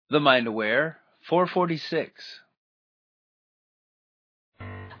The Mind Aware 446.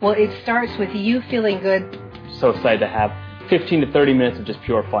 Well, it starts with you feeling good. So excited to have 15 to 30 minutes of just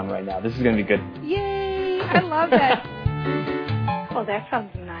pure fun right now. This is going to be good. Yay! I love that. Oh, that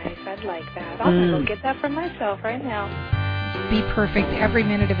sounds nice. I'd like that. I'm going to go get that for myself right now. Be perfect every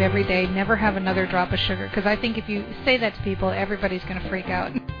minute of every day. Never have another drop of sugar. Because I think if you say that to people, everybody's going to freak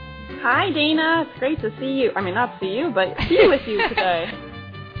out. Hi, Dana. It's great to see you. I mean, not see you, but be with you today.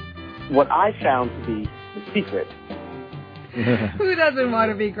 What I found to be the secret. Who doesn't want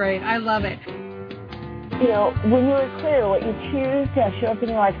to be great? I love it. You know, when you're clear, what you choose to have show up in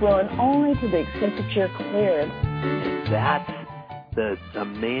your life will, and only to the extent that you're clear. That's the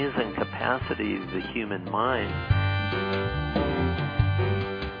amazing capacity of the human mind.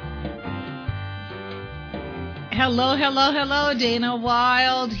 Hello, hello, hello. Dana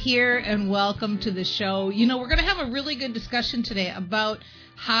Wilde here, and welcome to the show. You know, we're going to have a really good discussion today about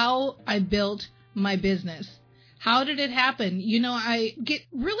how I built my business. How did it happen? You know, I get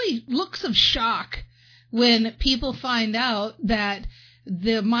really looks of shock when people find out that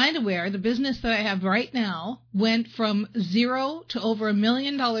the Mind Aware, the business that I have right now, went from zero to over $1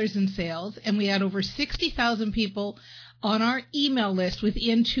 million in sales, and we had over 60,000 people on our email list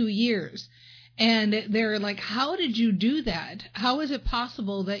within 2 years. And they're like, how did you do that? How is it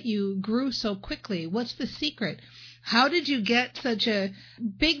possible that you grew so quickly? What's the secret? How did you get such a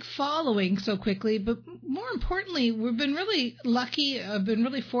big following so quickly? But more importantly, we've been really lucky. I've been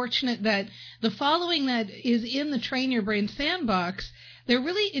really fortunate that the following that is in the Train Your Brain Sandbox, they're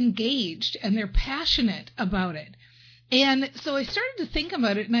really engaged and they're passionate about it. And so I started to think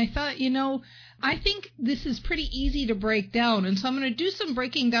about it, and I thought, you know, I think this is pretty easy to break down, and so I'm going to do some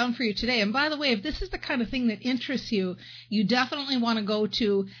breaking down for you today. And by the way, if this is the kind of thing that interests you, you definitely want to go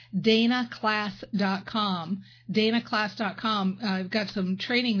to danaclass.com. danaclass.com. I've got some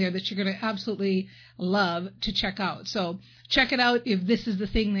training there that you're going to absolutely love to check out. So check it out if this is the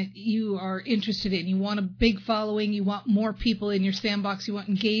thing that you are interested in. You want a big following. You want more people in your sandbox. You want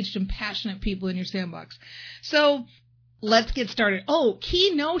engaged and passionate people in your sandbox. So let's get started. Oh,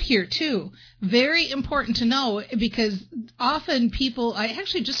 key note here, too. Very important to know, because often people, I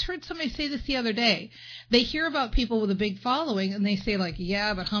actually just heard somebody say this the other day. They hear about people with a big following, and they say, like,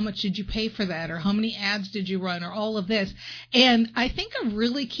 yeah, but how much did you pay for that? Or how many ads did you run? Or all of this. And I think a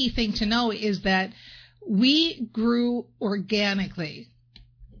really key thing to know is that we grew organically.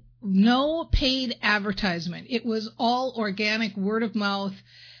 No paid advertisement. It was all organic, word of mouth,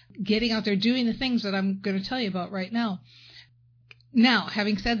 getting out there, doing the things that I'm going to tell you about right now. Now,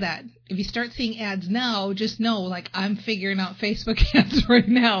 having said that, if you start seeing ads now, just know, like, I'm figuring out Facebook ads right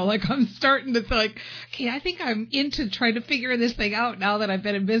now. Like, I'm starting to think, okay, I think I'm into trying to figure this thing out now that I've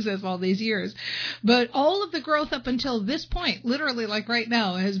been in business all these years. But all of the growth up until this point, literally like right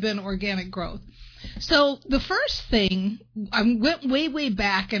now, has been organic growth. So the first thing, I went way, way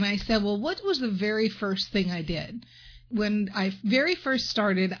back, and I said, well, what was the very first thing I did? When I very first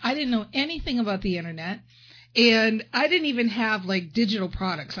started, I didn't know anything about the internet, and I didn't even have like digital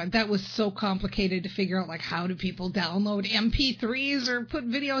products. Like, that was so complicated to figure out, like, how do people download MP3s or put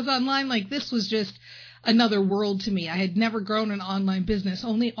videos online? Like, this was just another world to me. I had never grown an online business,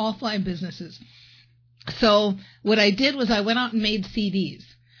 only offline businesses. So what I did was I went out and made CDs.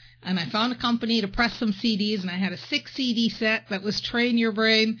 And I found a company to press some CDs, and I had a 6 CD set that was Train Your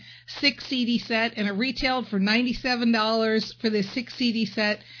Brain, 6 CD set, and it retailed for $97 for this 6 CD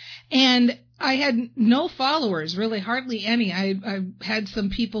set. And I had no followers, really, hardly any. I had some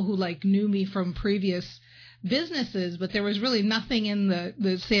people who, like, knew me from previous businesses, but there was really nothing in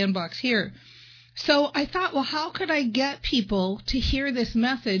the sandbox here. So I thought, well, how could I get people to hear this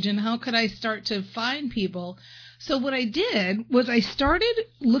message, and how could I start to find people? So what I did was I started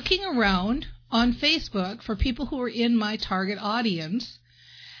looking around on Facebook for people who were in my target audience,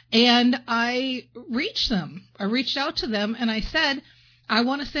 and I reached them. I reached out to them, and I said, I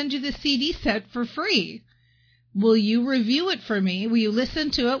want to send you this CD set for free. Will you review it for me? Will you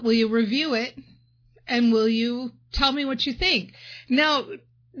listen to it? Will you review it? And will you tell me what you think? Now,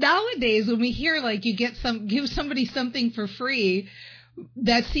 nowadays, when we hear, like, you give somebody something for free,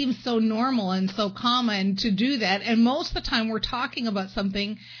 that seems so normal and so common to do that. And most of the time we're talking about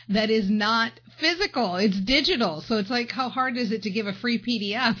something that is not physical. It's digital. So it's like, how hard is it to give a free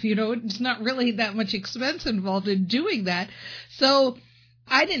PDF? You know, it's not really that much expense involved in doing that. So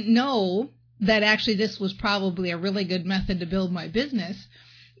I didn't know that actually this was probably a really good method to build my business,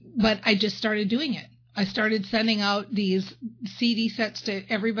 but I just started doing it. I started sending out these CD sets to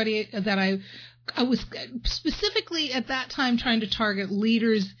everybody that I was specifically at that time trying to target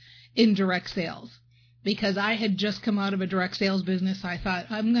leaders in direct sales. because I had just come out of a direct sales business. I thought,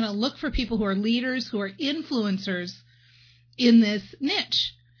 I'm going to look for people who are leaders, who are influencers in this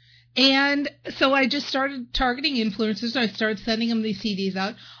niche. And so I just started targeting influencers. I started sending them these CDs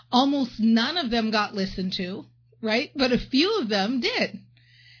out. Almost none of them got listened to, right? But a few of them did.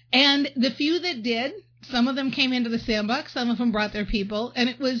 And the few that did, some of them came into the sandbox, some of them brought their people, and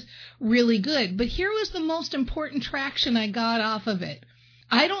it was really good. But here was the most important traction I got off of it.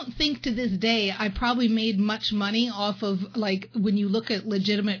 I don't think to this day I probably made much money off of, like, when you look at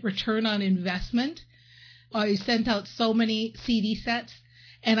legitimate return on investment. I sent out so many CD sets,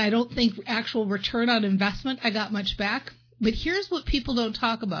 and I don't think actual return on investment I got much back. But here's what people don't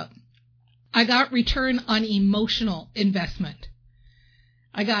talk about. I got return on emotional investment.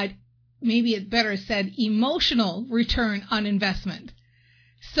 I got, maybe it better said, emotional return on investment.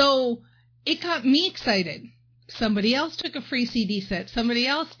 So it got me excited. Somebody else took a free CD set. Somebody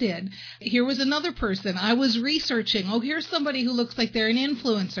else did. Here was another person. I was researching. Oh, here's somebody who looks like they're an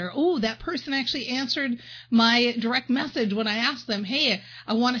influencer. Oh, that person actually answered my direct message when I asked them, hey,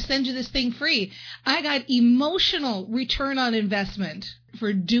 I want to send you this thing free. I got emotional return on investment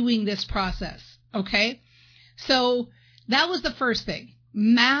for doing this process. Okay? So that was the first thing.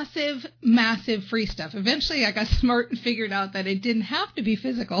 Massive, massive free stuff. Eventually I got smart and figured out that it didn't have to be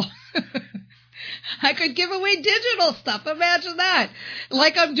physical. I could give away digital stuff. Imagine that.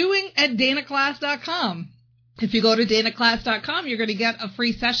 Like I'm doing at danaclass.com. If you go to danaclass.com, you're going to get a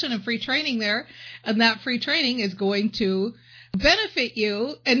free session and free training there. And that free training is going to benefit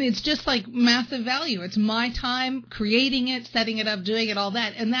you. And it's just like massive value. It's my time creating it, setting it up, doing it, all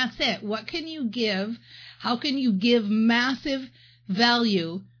that. And that's it. What can you give? How can you give massive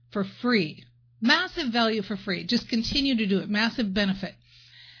value for free? Massive value for free. Just continue to do it. Massive benefit.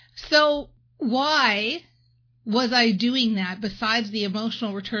 So why was I doing that besides the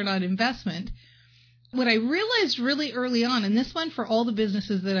emotional return on investment? What I realized really early on, and this one for all the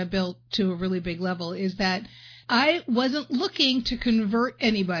businesses that I built to a really big level, is that I wasn't looking to convert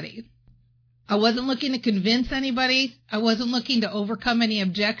anybody. I wasn't looking to convince anybody. I wasn't looking to overcome any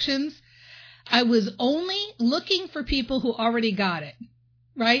objections. I was only looking for people who already got it,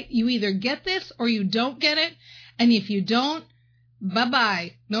 right? You either get this or you don't get it. And if you don't,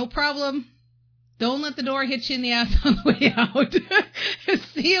 bye-bye. No problem. Don't let the door hit you in the ass on the way out.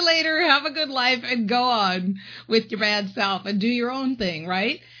 See you later. Have a good life and go on with your bad self and do your own thing,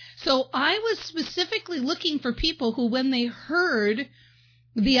 right? So I was specifically looking for people who, when they heard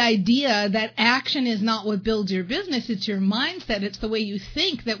the idea that action is not what builds your business, it's your mindset, it's the way you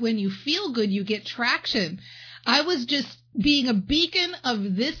think, that when you feel good, you get traction. I was just being a beacon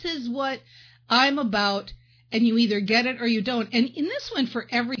of this is what I'm about, and you either get it or you don't. And this went for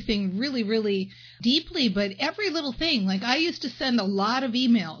everything really, really deeply, but every little thing. Like I used to send a lot of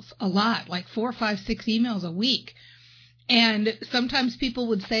emails, like 4, 5, 6 emails a week. And sometimes people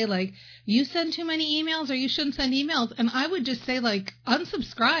would say, like, you send too many emails or you shouldn't send emails. And I would just say, like,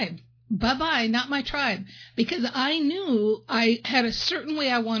 unsubscribe. Bye-bye, not my tribe. Because I knew I had a certain way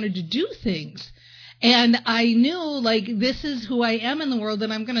I wanted to do things. And I knew, like, this is who I am in the world,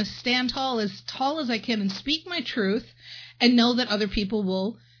 and I'm going to stand tall as I can and speak my truth and know that other people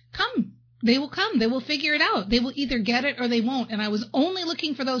will come. They will come. They will figure it out. They will either get it or they won't. And I was only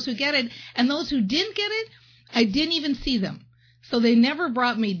looking for those who get it. And those who didn't get it, I didn't even see them. So they never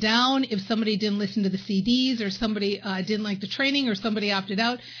brought me down if somebody didn't listen to the CDs or somebody didn't like the training or somebody opted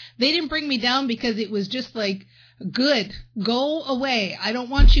out. They didn't bring me down because it was just like, good, go away. I don't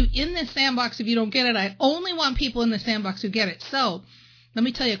want you in this sandbox if you don't get it. I only want people in the sandbox who get it. So let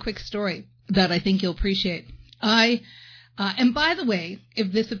me tell you a quick story that I think you'll appreciate. And by the way,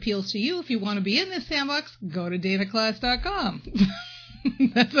 if this appeals to you, if you want to be in this sandbox, go to danaclass.com.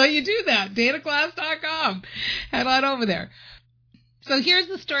 That's how you do that, danaclass.com. Head on over there. So here's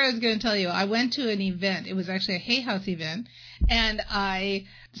the story I was going to tell you. I went to an event. It was actually a Hay House event, and I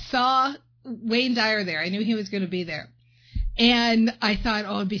saw Wayne Dyer there. I knew he was going to be there. And I thought,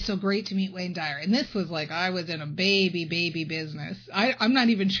 oh, it'd be so great to meet Wayne Dyer. And this was like I was in a baby business. I'm not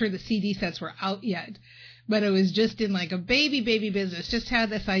even sure the CD sets were out yet, but it was just in like a baby business. Just had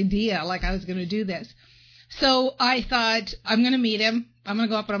this idea like I was going to do this. So I thought, I'm going to meet him. I'm going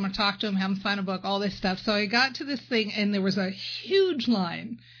to go up and I'm going to talk to him, have him sign a book, all this stuff. So I got to this thing, and there was a huge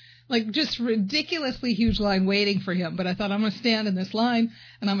line, like just ridiculously huge line waiting for him. But I thought, I'm going to stand in this line,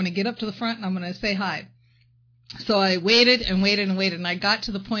 and I'm going to get up to the front, and I'm going to say hi. So I waited and waited and waited, and I got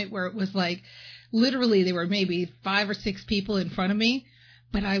to the point where it was like, literally, there were maybe 5 or 6 people in front of me.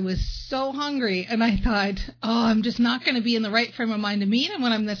 But I was so hungry, and I thought, oh, I'm just not going to be in the right frame of mind to meet him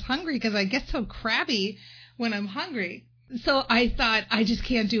when I'm this hungry, because I get so crabby when I'm hungry. So I thought, I just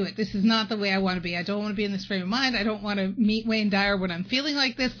can't do it. This is not the way I want to be. I don't want to be in this frame of mind. I don't want to meet Wayne Dyer when I'm feeling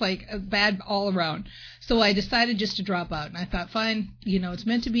like this, like bad all around. So I decided just to drop out. And I thought, fine, it's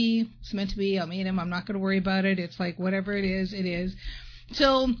meant to be. It's meant to be. I'll meet him. I'm not going to worry about it. It's like whatever it is, it is.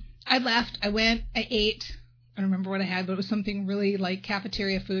 So I left. I went. I ate. I don't remember what I had, but it was something really like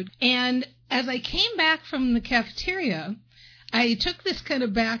cafeteria food. And as I came back from the cafeteria, I took this kind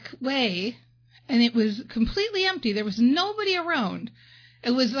of back way, and it was completely empty. There was nobody around.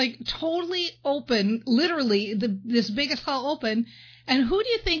 It was like totally open, literally this biggest hall open. And who do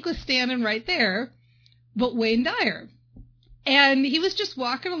you think was standing right there but Wayne Dyer? And he was just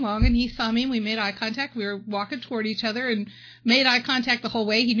walking along, and he saw me, and we made eye contact. We were walking toward each other and made eye contact the whole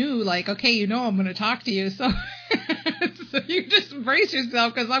way. He knew, like, okay, I'm going to talk to you. So, so you just brace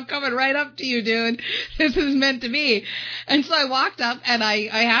yourself, because I'm coming right up to you, dude. This is meant to be. And so I walked up, and I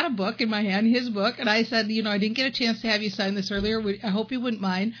had a book in my hand, his book, and I said, I didn't get a chance to have you sign this earlier. I hope you wouldn't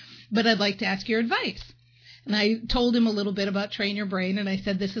mind, but I'd like to ask your advice. And I told him a little bit about Train Your Brain, and I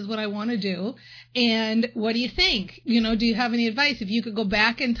said, this is what I want to do. And what do you think? Do you have any advice? If you could go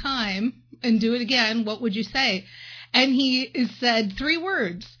back in time and do it again, what would you say? And he said 3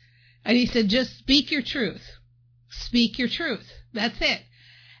 words. And he said, just speak your truth. Speak your truth. That's it.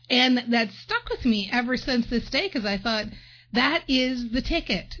 And that stuck with me ever since this day, because I thought, that is the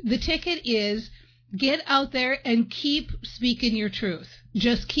ticket. The ticket is get out there and keep speaking your truth.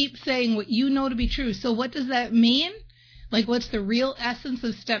 Just keep saying what you know to be true. So what does that mean? Like, what's the real essence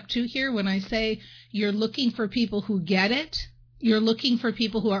of step 2 here when I say you're looking for people who get it? You're looking for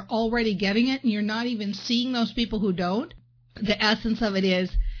people who are already getting it, and you're not even seeing those people who don't? The essence of it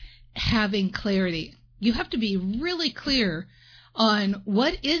is having clarity. You have to be really clear on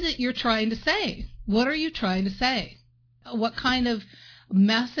what is it you're trying to say. What are you trying to say? What kind of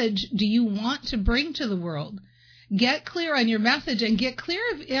message do you want to bring to the world? Get clear on your message, and get clear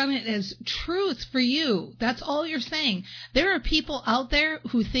on it as truth for you. That's all you're saying. There are people out there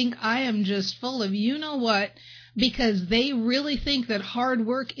who think I am just full of you-know-what, because they really think that hard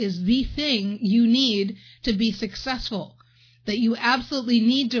work is the thing you need to be successful, that you absolutely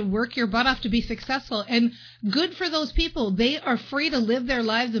need to work your butt off to be successful. And good for those people. They are free to live their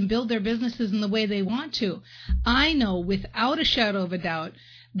lives and build their businesses in the way they want to. I know without a shadow of a doubt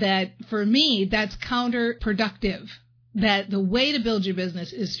that for me, that's counterproductive. That the way to build your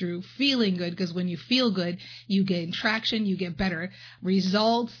business is through feeling good, because when you feel good, you gain traction, you get better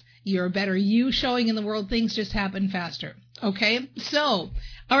results, you're a better you showing in the world, things just happen faster. Okay? So,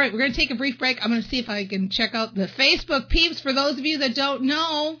 all right, we're going to take a brief break. I'm going to see if I can check out the Facebook peeps. For those of you that don't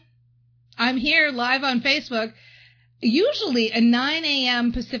know, I'm here live on Facebook, usually at 9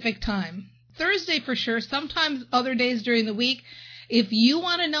 a.m. Pacific time. Thursday for sure, sometimes other days during the week. If you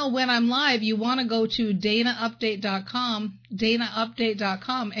want to know when I'm live, you want to go to DanaUpdate.com,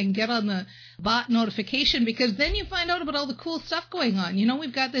 and get on the bot notification, because then you find out about all the cool stuff going on.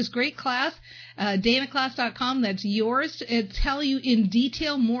 We've got this great class, DanaClass.com, that's yours. To tell you in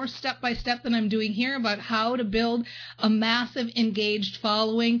detail, more step-by-step than I'm doing here, about how to build a massive engaged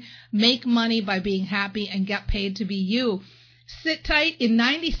following, make money by being happy, and get paid to be you. Sit tight. In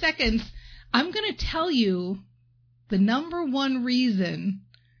 90 seconds, I'm going to tell you the number one reason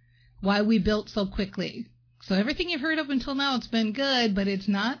why we built so quickly. So everything you've heard up until now, it's been good, but it's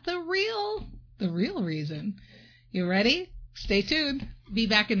not the real reason. You ready? Stay tuned. Be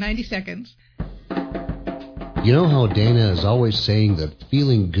back in 90 seconds. You know how Dana is always saying that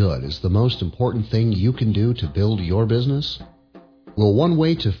feeling good is the most important thing you can do to build your business? Well, one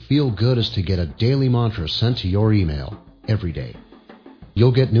way to feel good is to get a daily mantra sent to your email every day.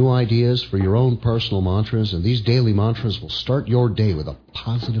 You'll get new ideas for your own personal mantras, and these daily mantras will start your day with a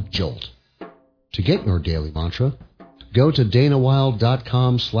positive jolt. To get your daily mantra, go to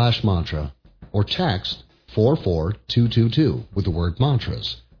danawilde.com/mantra or text 44222 with the word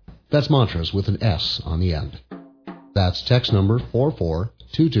mantras. That's mantras with an S on the end. That's text number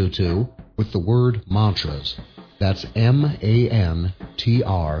 44222 with the word mantras. That's MANTRAS.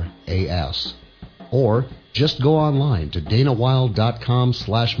 Or just go online to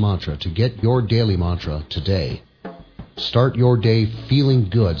danawilde.com/mantra to get your daily mantra today. Start your day feeling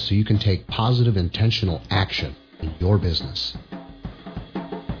good so you can take positive, intentional action in your business.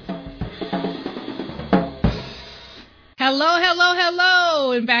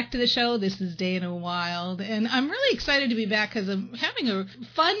 Hello, and back to the show. This is Dana Wilde, and I'm really excited to be back because I'm having a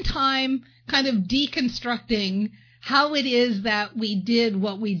fun time kind of deconstructing how it is that we did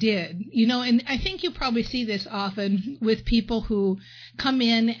what we did. And I think you probably see this often with people who come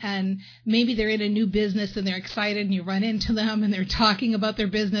in and maybe they're in a new business and they're excited and you run into them and they're talking about their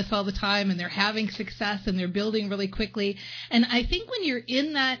business all the time and they're having success and they're building really quickly. And I think when you're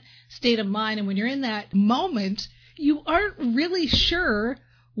in that state of mind and when you're in that moment, you aren't really sure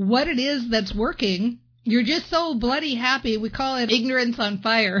what it is that's working. You're just so bloody happy. We call it ignorance on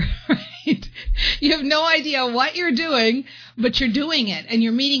fire, right? You have no idea what you're doing, but you're doing it. And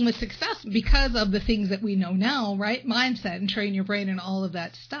you're meeting with success because of the things that we know now, right? Mindset and train your brain and all of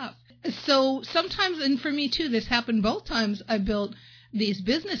that stuff. So sometimes, and for me too, this happened both times I built these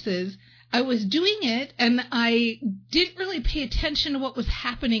businesses. I was doing it and I didn't really pay attention to what was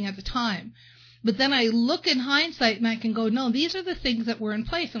happening at the time. But then I look in hindsight and I can go, no, these are the things that were in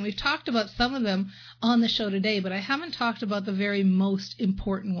place. And we've talked about some of them on the show today, but I haven't talked about the very most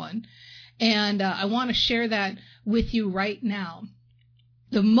important one. And I want to share that with you right now.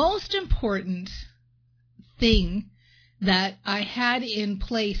 The most important thing that I had in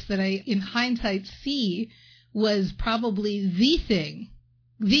place that I, in hindsight, see was probably the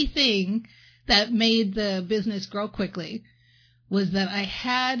thing that made the business grow quickly was that I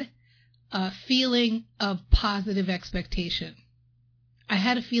had a feeling of positive expectation. I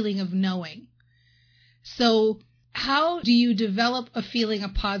had a feeling of knowing. So how do you develop a feeling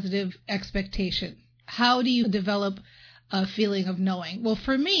of positive expectation? How do you develop a feeling of knowing? Well,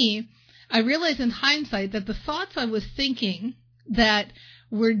 for me, I realized in hindsight that the thoughts I was thinking that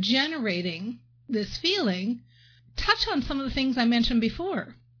were generating this feeling touch on some of the things I mentioned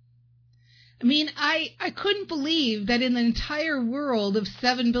before. I mean, I couldn't believe that in the entire world of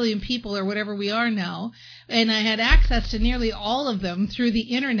 7 billion people or whatever we are now, and I had access to nearly all of them through the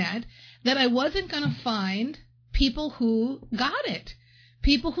internet, that I wasn't going to find people who got it,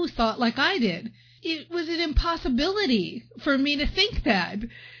 people who thought like I did. It was an impossibility for me to think that.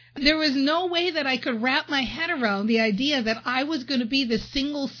 There was no way that I could wrap my head around the idea that I was going to be the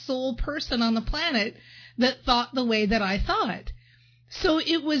single sole person on the planet that thought the way that I thought. So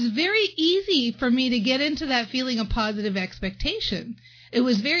it was very easy for me to get into that feeling of positive expectation. It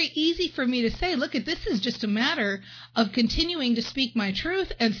was very easy for me to say, look, this is just a matter of continuing to speak my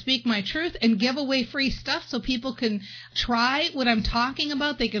truth and give away free stuff so people can try what I'm talking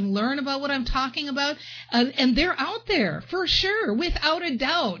about. They can learn about what I'm talking about. And they're out there for sure, without a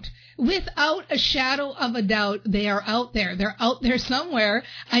doubt. Without a shadow of a doubt, they are out there. They're out there somewhere.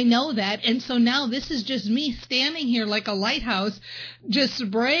 I know that. And so now this is just me standing here like a lighthouse, just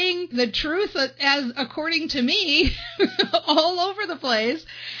spraying the truth as according to me all over the place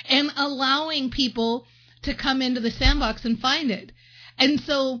and allowing people to come into the sandbox and find it. And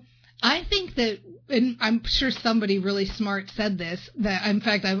so I think that, and I'm sure somebody really smart said this, that in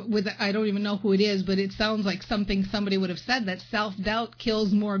fact, I don't even know who it is, but it sounds like something somebody would have said, that self-doubt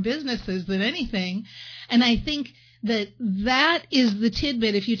kills more businesses than anything. And I think that is the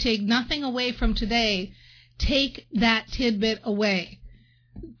tidbit. If you take nothing away from today, take that tidbit away.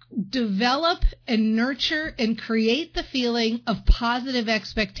 Develop and nurture and create the feeling of positive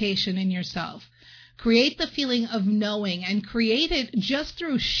expectation in yourself. Create the feeling of knowing and create it just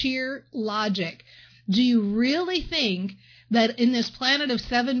through sheer logic. Do you really think that in this planet of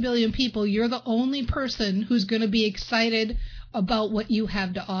 7 billion people, you're the only person who's going to be excited about what you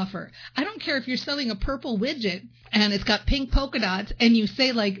have to offer? I don't care if you're selling a purple widget and it's got pink polka dots and you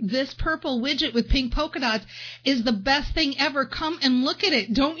say like, this purple widget with pink polka dots is the best thing ever. Come and look at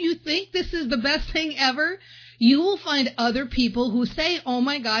it. Don't you think this is the best thing ever? You will find other people who say, oh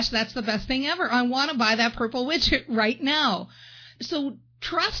my gosh, that's the best thing ever. I want to buy that purple widget right now. So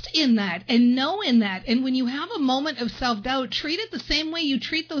trust in that and know in that. And when you have a moment of self-doubt, treat it the same way you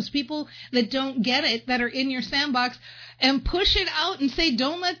treat those people that don't get it, that are in your sandbox, and push it out and say,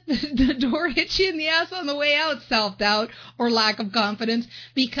 don't let the door hit you in the ass on the way out, self-doubt or lack of confidence.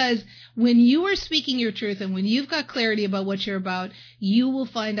 Because when you are speaking your truth and when you've got clarity about what you're about, you will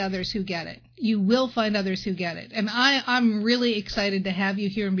find others who get it. You will find others who get it. And I'm really excited to have you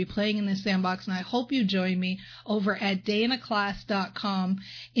here and be playing in this sandbox. And I hope you join me over at danaclass.com.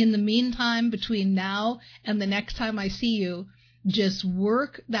 In the meantime, between now and the next time I see you, just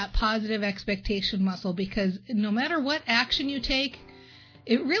work that positive expectation muscle, because no matter what action you take,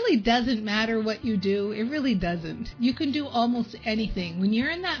 it really doesn't matter what you do. It really doesn't. You can do almost anything. When you're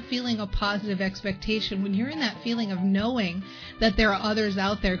in that feeling of positive expectation, when you're in that feeling of knowing that there are others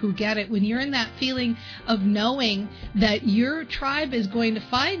out there who get it, when you're in that feeling of knowing that your tribe is going to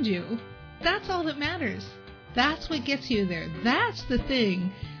find you, that's all that matters. That's what gets you there. That's the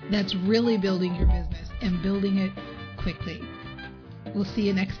thing that's really building your business and building it quickly. We'll see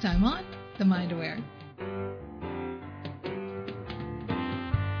you next time on The Mind Aware.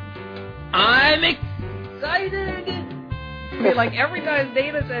 I'm excited. I mean, like every time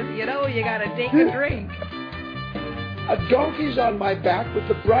Dana says, you know, you got to take a drink. A donkey's on my back with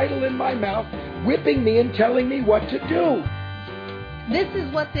the bridle in my mouth, whipping me and telling me what to do. This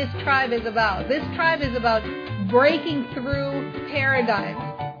is what this tribe is about. This tribe is about breaking through paradigms.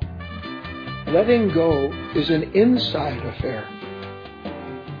 Letting go is an inside affair.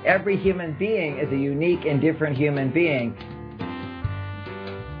 Every human being is a unique and different human being.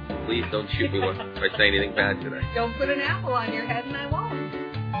 Please don't shoot me if I say anything bad today. Don't put an apple on your head and I won't.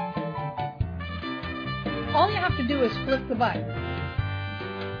 All you have to do is flip the button.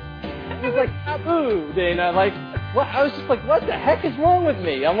 It was like taboo, Dana. Like, what? I was just like, what the heck is wrong with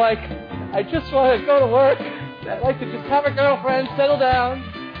me? I'm like, I just want to go to work. I like to just have a girlfriend, settle down.